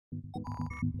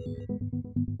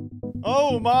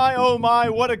Oh my,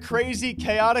 what a crazy,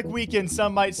 chaotic weekend,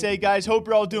 some might say, guys. Hope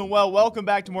you're all doing well. Welcome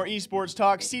back to more Esports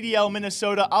Talk. CDL,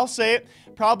 Minnesota, I'll say it,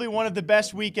 probably one of the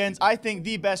best weekends, I think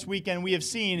the best weekend we have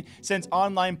seen since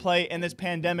online play and this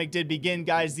pandemic did begin,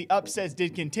 guys. The upsets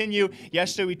did continue.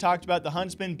 Yesterday, we talked about the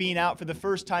Huntsmen being out for the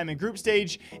first time in group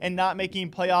stage and not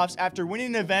making playoffs after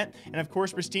winning an event. And of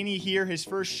course, Bristini here, his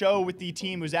first show with the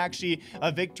team was actually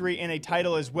a victory and a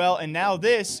title as well. And now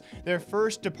this, their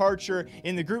first departure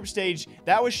in the group stage.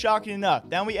 That was shocking enough.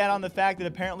 Then we add on the fact that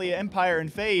apparently Empire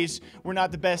and FaZe were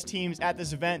not the best teams at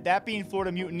this event, that being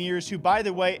Florida Mutineers, who, by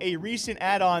the way, a recent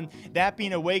add-on, that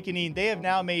being Awakening, they have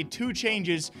now made 2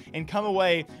 changes and come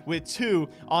away with 2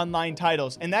 online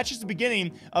titles. And that's just the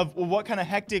beginning of what kind of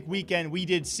hectic weekend we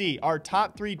did see. Our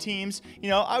top 3 teams, you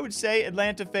know, I would say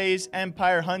Atlanta, FaZe,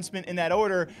 Empire, Huntsmen in that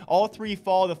order, all 3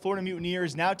 fall. The Florida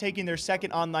Mutineers now taking their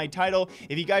second online title.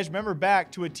 If you guys remember back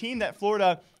to a team that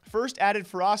Florida first added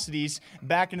Ferocities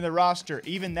back into the roster.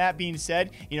 Even that being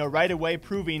said, you know, right away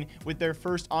proving with their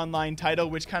first online title,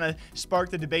 which kind of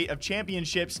sparked the debate of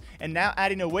championships, and now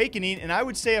adding Awakening, and I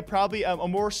would say probably a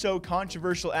more so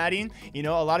controversial adding. You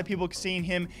know, a lot of people seeing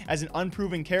him as an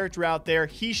unproven character out there.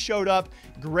 He showed up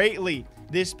greatly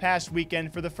this past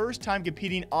weekend for the first time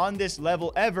competing on this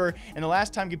level ever, and the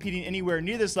last time competing anywhere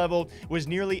near this level was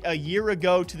nearly a year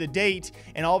ago to the date,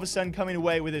 and all of a sudden coming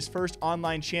away with his first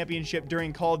online championship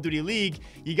during Call of Duty League.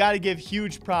 You got to give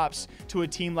huge props to a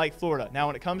team like Florida. Now,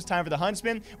 when it comes time for the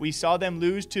Huntsmen, we saw them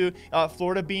lose to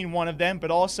Florida being one of them,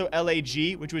 but also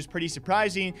LAG, which was pretty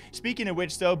surprising. Speaking of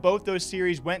which, though, both those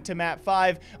series went to map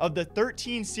 5. Of the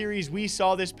 13 series we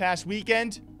saw this past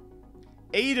weekend,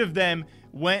 8 of them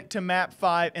went to map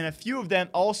 5, and a few of them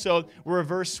also were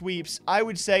reverse sweeps. I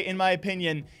would say, in my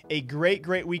opinion, a great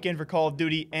weekend for Call of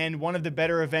Duty and one of the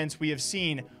better events we have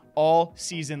seen all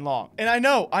season long. And I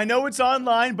know it's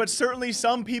online, but certainly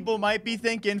some people might be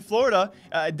thinking Florida,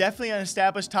 definitely an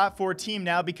established top 4 team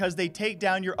now because they take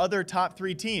down your other top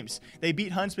 3 teams. They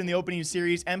beat Huntsmen in the opening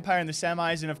series, Empire in the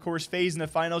semis, and of course FaZe in the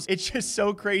finals. It's just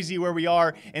so crazy where we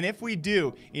are. And if we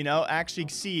do, you know, actually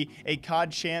see a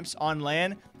CoD champs on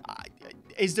LAN,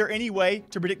 is there any way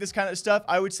to predict this kind of stuff?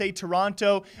 I would say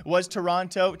Toronto was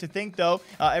Toronto. To think, though,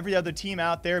 every other team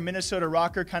out there, Minnesota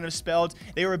Rocker kind of spelled.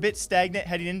 They were a bit stagnant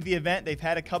heading into the event. They've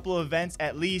had a couple of events,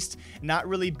 at least, not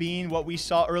really being what we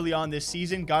saw early on this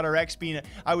season. GodRx being,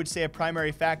 I would say, a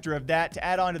primary factor of that. To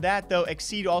add on to that, though,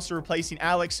 Exceed also replacing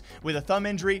Alex with a thumb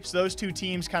injury. So those 2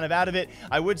 teams kind of out of it.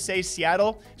 I would say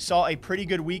Seattle saw a pretty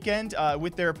good weekend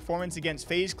with their performance against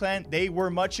FaZe Clan. They were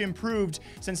much improved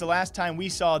since the last time we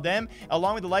saw them,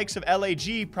 along with the likes of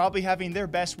LAG probably having their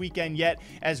best weekend yet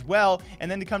as well.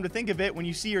 And then to come to think of it, when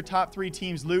you see your top 3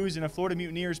 teams lose and a Florida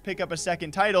Mutineers pick up a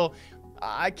second title,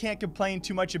 I can't complain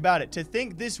too much about it. To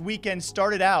think this weekend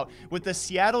started out with the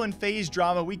Seattle and FaZe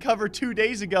drama we covered 2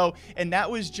 days ago, and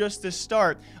that was just the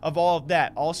start of all of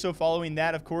that. Also following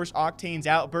that, of course, Octane's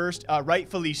outburst,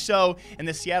 rightfully so, and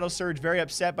the Seattle Surge very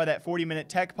upset by that 40-minute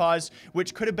tech pause,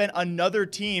 which could have been another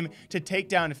team to take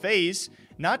down FaZe.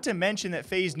 Not to mention that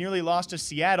FaZe nearly lost to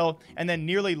Seattle and then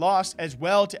nearly lost as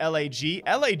well to LAG.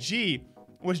 LAG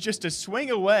was just a swing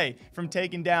away from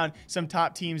taking down some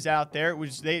top teams out there,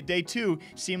 which they too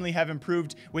seemingly have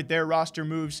improved with their roster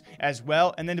moves as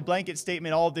well. And then the blanket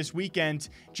statement all of this weekend,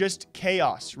 just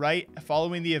chaos, right?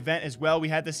 Following the event as well, we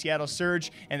had the Seattle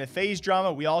Surge and the FaZe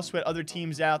drama. We also had other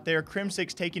teams out there.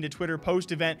 Crim6 taking to Twitter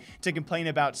post-event to complain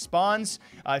about spawns.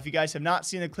 If you guys have not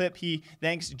seen the clip, he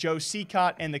thanks Joe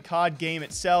Seacott and the CoD game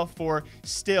itself for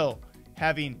still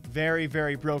having very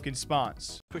broken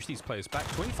spawns. Push these players back.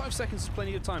 25 seconds is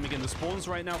plenty of time. Again, the spawns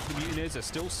right now for the Mutineers are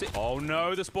still sit. Oh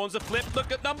no, the spawns are flipped.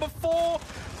 Look at number 4.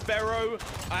 Pharaoh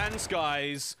and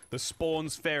Skies. The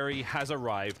spawns fairy has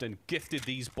arrived and gifted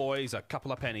these boys a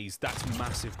couple of pennies. That's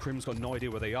massive. Crim's got no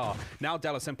idea where they are. Now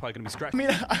Dallas Empire going to be scratching. I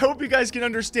mean, I hope you guys can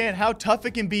understand how tough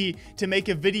it can be to make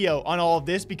a video on all of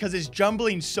this because it's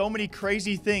jumbling so many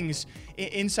crazy things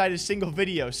inside a single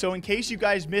video. So in case you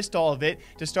guys missed all of it,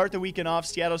 to start the weekend off,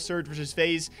 Seattle Surge versus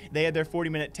FaZe, they had their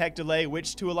 40-minute tech delay,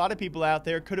 which to a lot of people out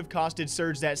there could have costed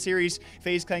Surge that series.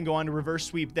 FaZe Clan go on to reverse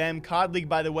sweep them. CoD League,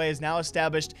 by the way, has now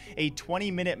established a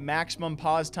 20-minute maximum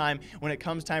pause time when it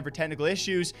comes time for technical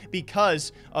issues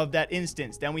because of that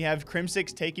instance. Then we have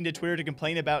Crim6 taking to Twitter to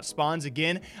complain about spawns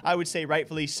again. I would say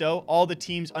rightfully so. All the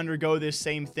teams undergo this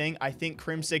same thing. I think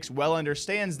Crim6 well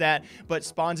understands that, but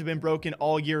spawns have been broken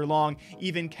all year long.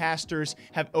 Even casters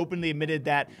have openly admitted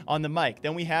that on the mic.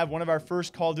 Then we have one of our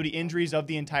first Call of Duty injuries of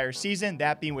the entire season,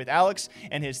 that being with Alex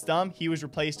and his thumb. He was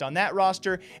replaced on that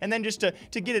roster. And then just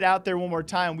to get it out there one more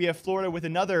time, we have Florida with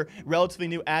another relatively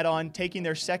new add-on, taking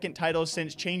their second title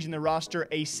since changing the roster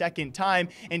a second time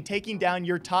and taking down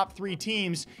your top 3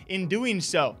 teams in doing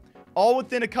so. All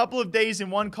within a couple of days in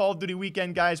one Call of Duty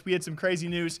weekend, guys. We had some crazy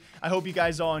news. I hope you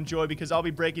guys all enjoy, because I'll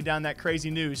be breaking down that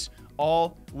crazy news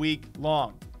all week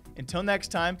long. Until next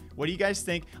time, what do you guys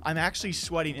think? I'm actually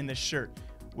sweating in this shirt,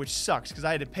 which sucks because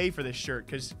I had to pay for this shirt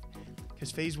because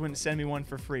FaZe wouldn't send me one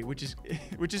for free, which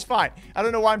is fine. I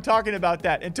don't know why I'm talking about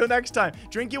that. Until next time,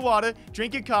 drink your water,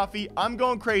 drink your coffee. I'm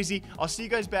going crazy. I'll see you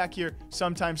guys back here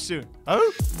sometime soon.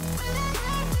 Oh.